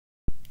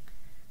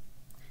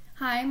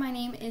Hi, my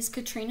name is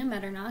Katrina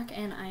Metternach,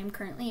 and I am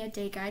currently a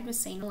day guide with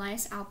St.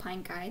 Elias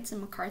Alpine Guides in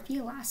McCarthy,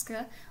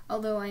 Alaska,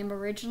 although I am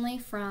originally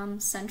from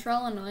Central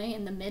Illinois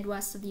in the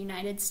Midwest of the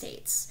United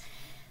States.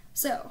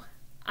 So,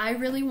 I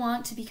really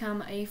want to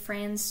become a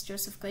Franz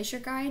Glacier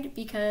guide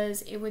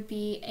because it would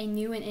be a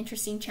new and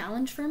interesting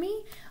challenge for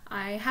me.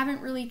 I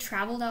haven't really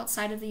traveled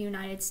outside of the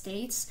United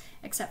States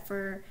except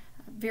for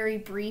very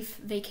brief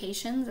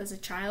vacations as a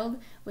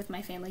child with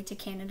my family to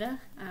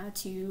Canada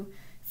to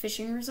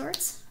fishing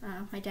resorts.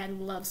 My dad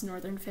loves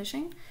northern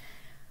fishing.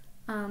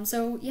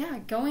 So yeah,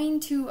 going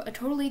to a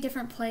totally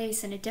different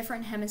place in a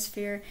different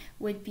hemisphere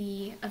would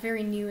be a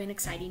very new and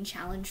exciting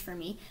challenge for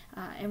me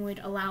and would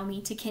allow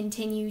me to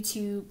continue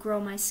to grow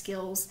my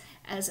skills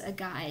as a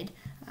guide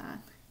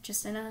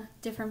just in a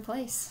different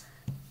place.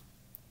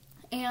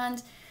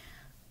 And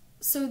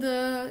so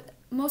the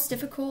most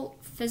difficult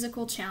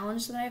physical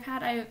challenge that I've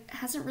had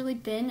hasn't really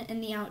been in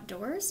the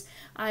outdoors.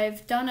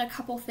 I've done a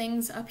couple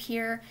things up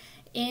here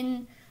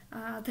in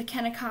the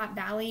Kennecott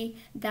Valley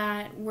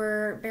that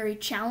were very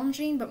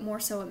challenging, but more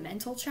so a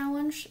mental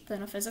challenge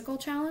than a physical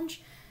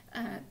challenge.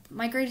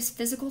 My greatest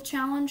physical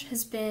challenge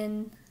has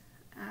been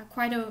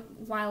quite a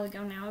while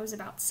ago now. It was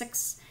about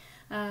six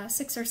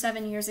or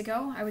 7 years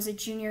ago. I was a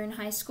junior in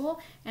high school,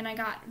 and I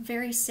got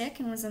very sick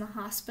and was in the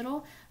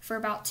hospital for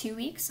about 2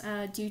 weeks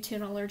due to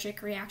an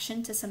allergic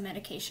reaction to some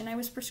medication I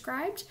was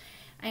prescribed.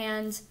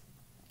 And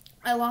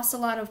I lost a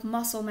lot of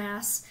muscle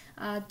mass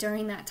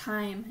during that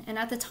time, and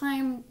at the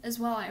time as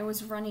well I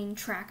was running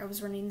track. I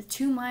was running the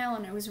 2-mile,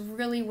 and I was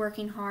really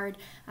working hard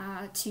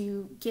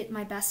to get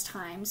my best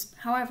times.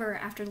 However,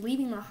 after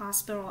leaving the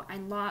hospital, I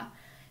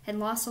had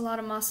lost a lot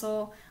of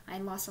muscle, I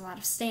lost a lot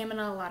of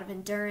stamina, a lot of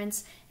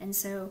endurance, and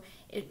so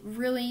it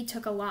really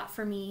took a lot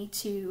for me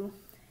to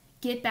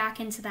get back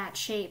into that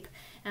shape.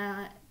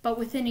 But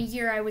within a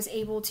year I was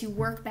able to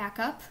work back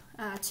up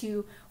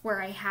to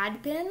where I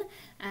had been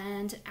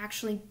and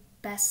actually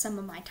best some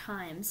of my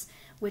times,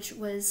 which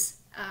was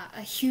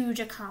a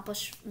huge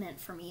accomplishment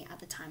for me at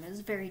the time. It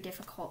was very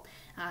difficult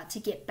to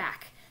get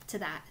back to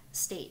that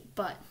state,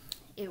 but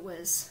it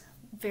was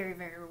very,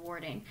 very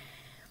rewarding.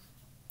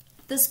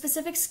 The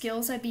specific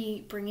skills I'd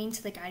be bringing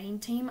to the guiding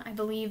team, I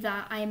believe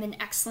that I am an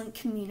excellent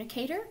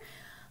communicator.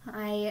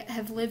 I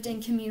have lived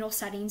in communal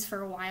settings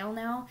for a while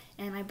now,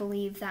 and I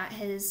believe that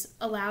has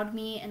allowed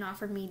me and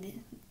offered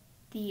me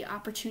the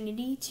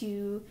opportunity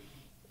to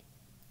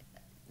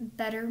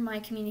better my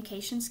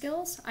communication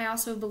skills. I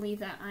also believe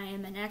that I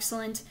am an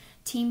excellent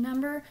team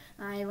member.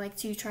 I like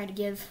to try to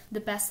give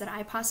the best that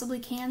I possibly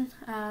can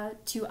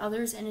to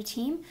others in a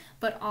team,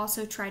 but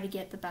also try to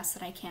get the best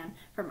that I can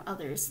from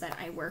others that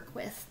I work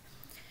with.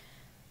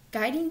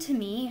 Guiding to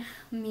me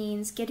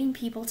means getting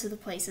people to the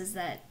places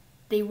that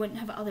they wouldn't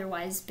have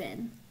otherwise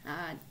been.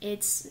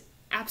 It's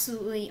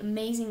absolutely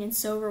amazing and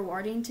so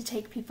rewarding to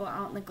take people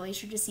out in the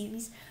glacier to see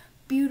these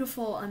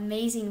beautiful,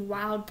 amazing,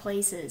 wild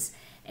places,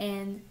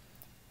 and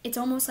it's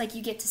almost like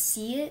you get to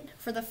see it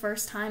for the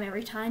first time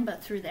every time,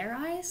 but through their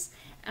eyes,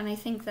 and I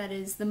think that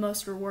is the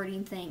most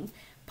rewarding thing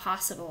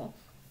possible.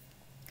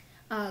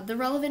 The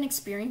relevant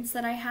experience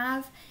that I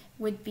have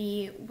would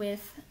be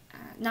with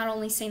not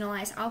only St.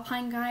 Elias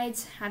Alpine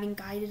Guides, having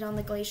guided on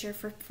the glacier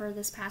for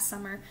this past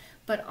summer,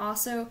 but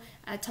also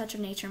at Touch of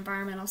Nature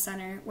Environmental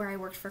Center, where I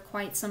worked for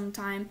quite some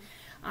time.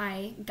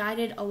 I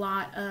guided a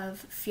lot of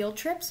field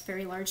trips,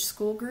 very large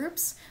school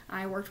groups.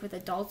 I worked with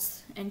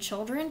adults and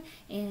children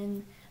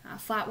in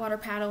flat water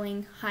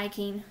paddling,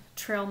 hiking,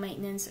 trail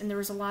maintenance, and there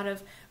was a lot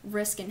of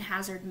risk and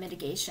hazard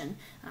mitigation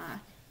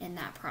in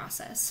that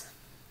process.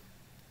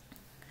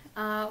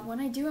 What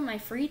I do in my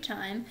free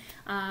time,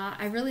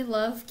 I really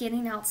love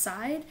getting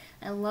outside.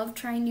 I love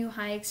trying new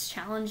hikes,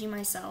 challenging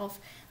myself.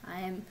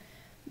 I'm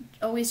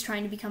always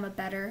trying to become a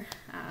better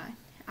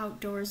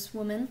outdoors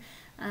woman,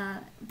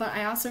 but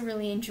I also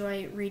really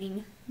enjoy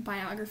reading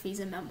biographies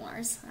and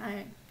memoirs.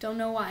 I don't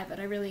know why, but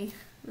I really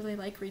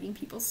like reading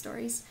people's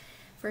stories,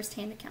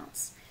 first-hand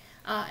accounts.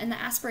 And the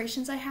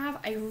aspirations I have,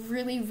 I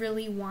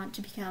really want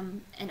to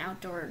become an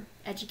outdoor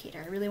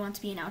educator. I really want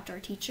to be an outdoor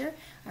teacher.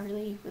 I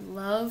really would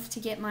love to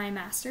get my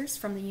master's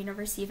from the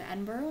University of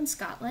Edinburgh in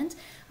Scotland,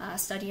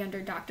 study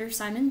under Dr.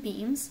 Simon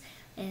Beams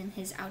in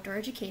his outdoor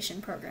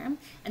education program,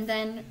 and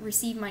then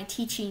receive my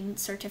teaching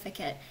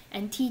certificate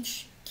and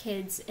teach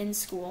kids in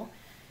school.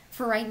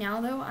 For right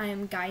now, though, I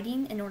am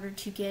guiding in order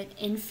to get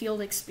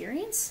in-field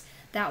experience.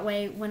 That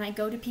way, when I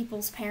go to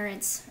people's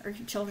parents or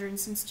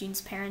children's and students'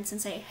 parents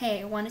and say,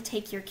 hey, I want to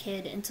take your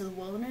kid into the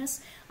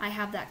wilderness, I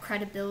have that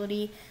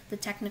credibility, the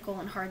technical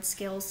and hard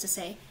skills to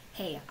say,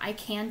 hey, I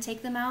can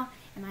take them out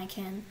and I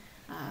can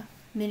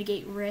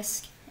mitigate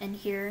risk, and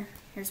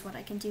here's what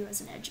I can do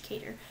as an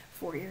educator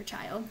for your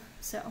child.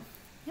 So,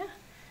 yeah.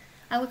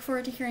 I look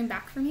forward to hearing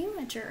back from you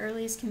at your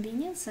earliest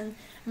convenience, and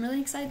I'm really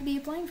excited to be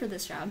applying for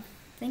this job.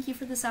 Thank you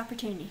for this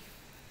opportunity.